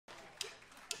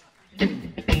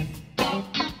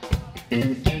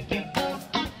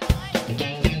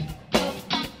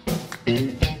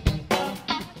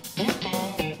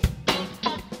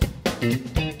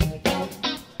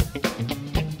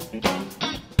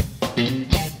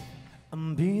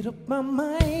up my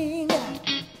mind,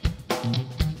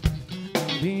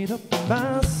 beat up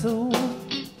my soul.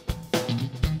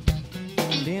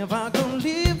 If I can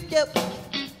leave you,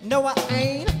 no I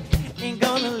ain't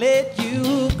gonna let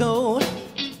you go.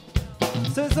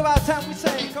 So it's about time we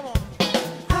sing, come on.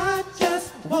 I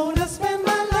just wanna spend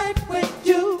my life with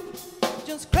you.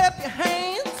 Just clap your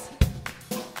hands,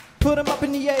 put them up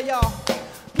in the air, y'all.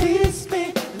 Please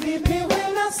believe me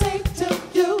when I say to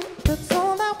you, that's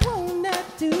all I wanna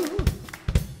do.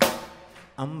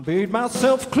 I made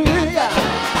myself clear,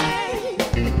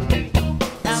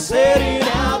 I said it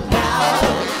out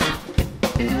loud.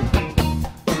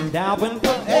 Now and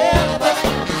forever,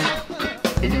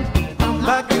 I'm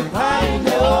occupying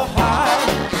your heart.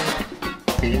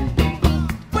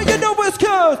 But you know it's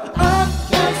 'cause I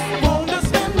just wanna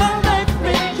spend my life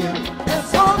with you.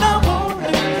 That's all I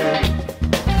wanna do.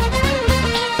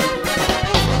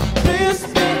 Please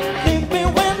believe me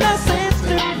when I say it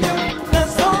to you.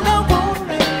 That's all I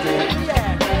wanna do. Yeah.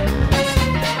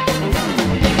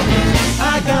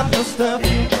 I got the stuff,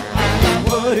 I got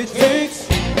what it takes,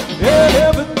 and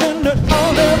everything that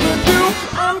I'll ever do,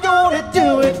 I'm gonna do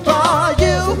it for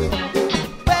you.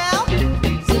 Well,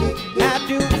 I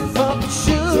do for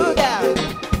sugar.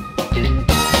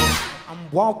 I'm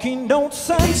walking on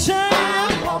sunshine,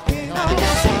 I'm walking on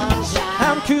sunshine.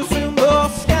 I'm kissing the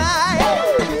sky,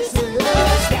 kissing the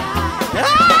sky.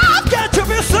 I've got you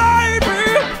beside me.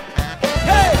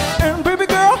 Hey, and baby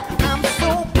girl, I'm so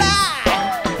fly,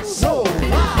 so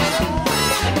fly.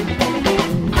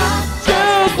 I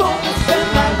just wanna spend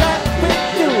my life with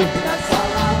you.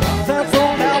 That's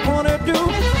all I wanna do.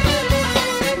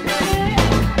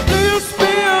 Please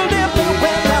believe me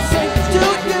when I say to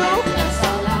you.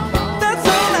 That's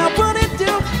all I wanna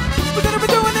do. We're gonna be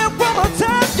doing it one more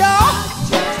time, y'all.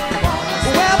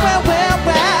 Well, well, well,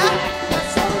 well.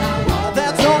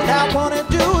 That's all I wanna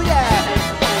do, yeah.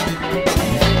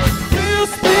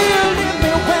 Please believe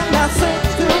me when I say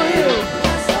to you.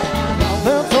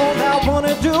 That's all I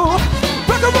wanna do.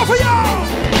 Rock and roll for y'all.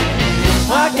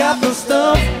 I got the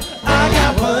stuff, I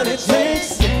got what it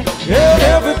takes, and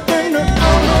everything that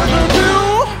I'm gonna do.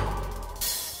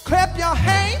 Clap your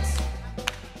hands.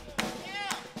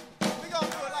 Yeah, we gonna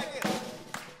do it like this.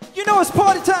 You know it's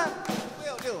party time.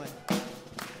 We'll do it.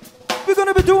 We're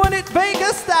gonna be doing it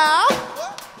Vegas style.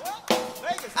 What?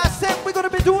 Vegas. I said we're gonna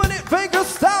be doing it Vegas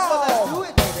style. Let's do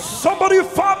it, baby. Somebody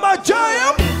find my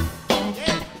jam.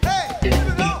 Yeah. Hey, here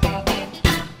we go.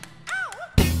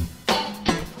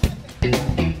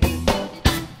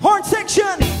 Horn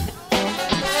section.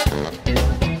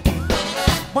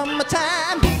 One more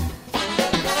time.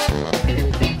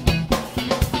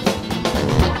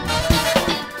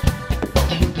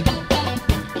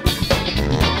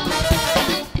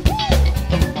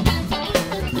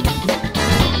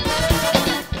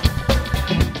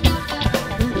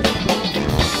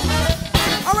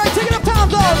 All right, take it up, Tom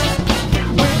Dog.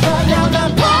 We're going down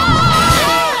that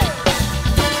party.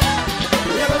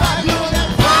 Everybody do that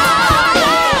party.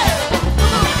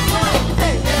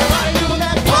 Hey, everybody do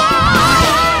that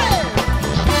party.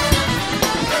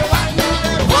 Everybody do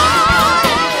that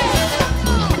party.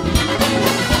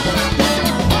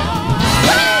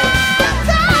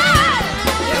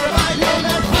 Everybody do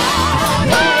that party.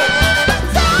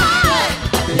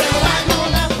 Everybody do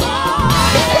that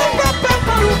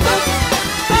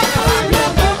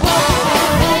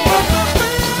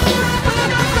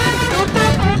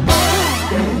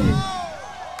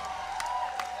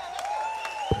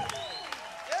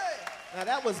Now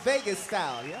that was Vegas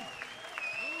style, yeah?